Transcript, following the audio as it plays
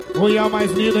Foi a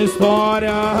mais linda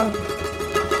história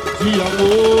de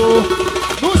amor.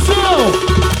 No chão,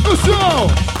 no chão.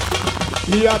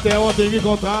 E até ontem me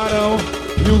contaram,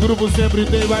 e o grupo sempre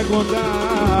tem, vai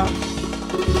contar.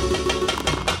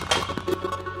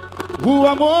 O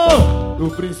amor do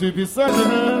príncipe Saint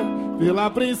pela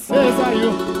princesa e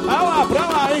o... Ah lá, pra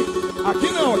lá, hein?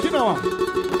 Aqui não, ó.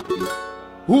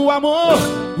 O amor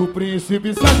do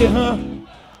príncipe Saint.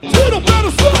 Tira o pé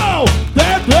no sol!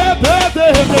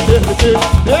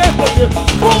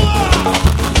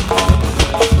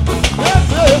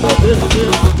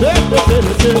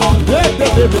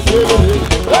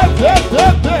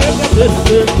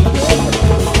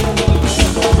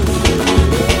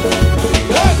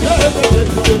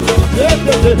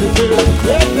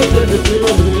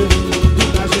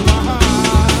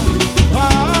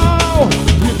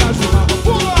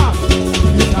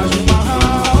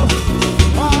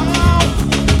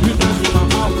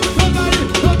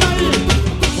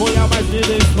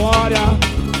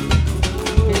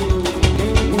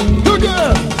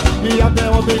 E até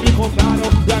ontem me contaram,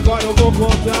 e agora eu vou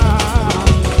contar.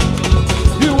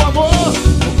 E o amor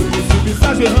do príncipe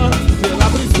Saint pela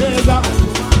princesa.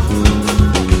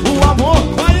 O amor,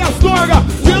 aí as dorgas,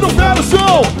 tira o pé no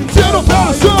chão, tira o pé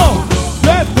no chão.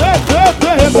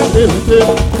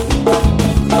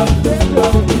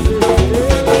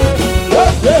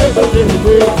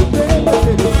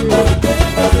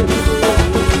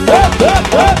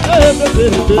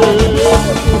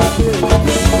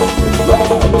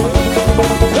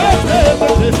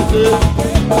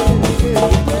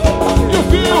 E o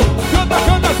Fio,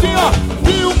 canta assim, ó.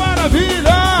 Fio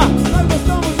Maravilha, nós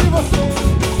gostamos de você.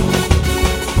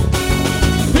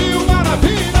 Fio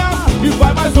Maravilha, e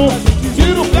vai mais um.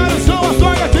 Tira o pé no chão, a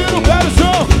sogra, tira o pé no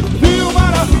chão. Fio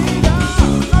Maravilha,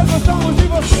 nós gostamos de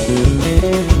você.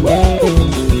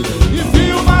 E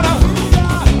Fio Maravilha,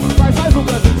 faz mais um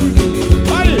pra gente.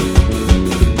 Aí,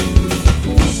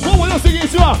 vamos fazer o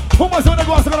seguinte, ó. Vamos fazer um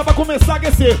negócio agora pra começar a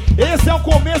aquecer. Esse é o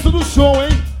começo do show, hein?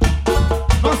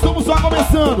 Nós estamos só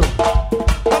começando.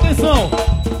 Atenção.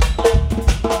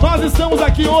 Nós estamos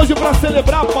aqui hoje pra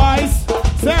celebrar a paz,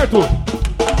 certo?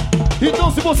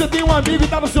 Então se você tem um amigo e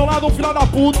tá do seu lado um filho da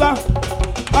puta,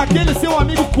 aquele seu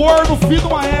amigo corno, filho de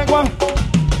uma égua,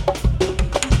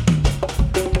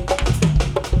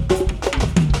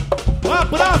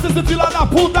 abraça esse filho da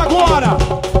puta agora.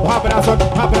 Abraça.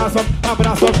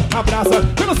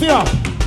 Faz assim, ó.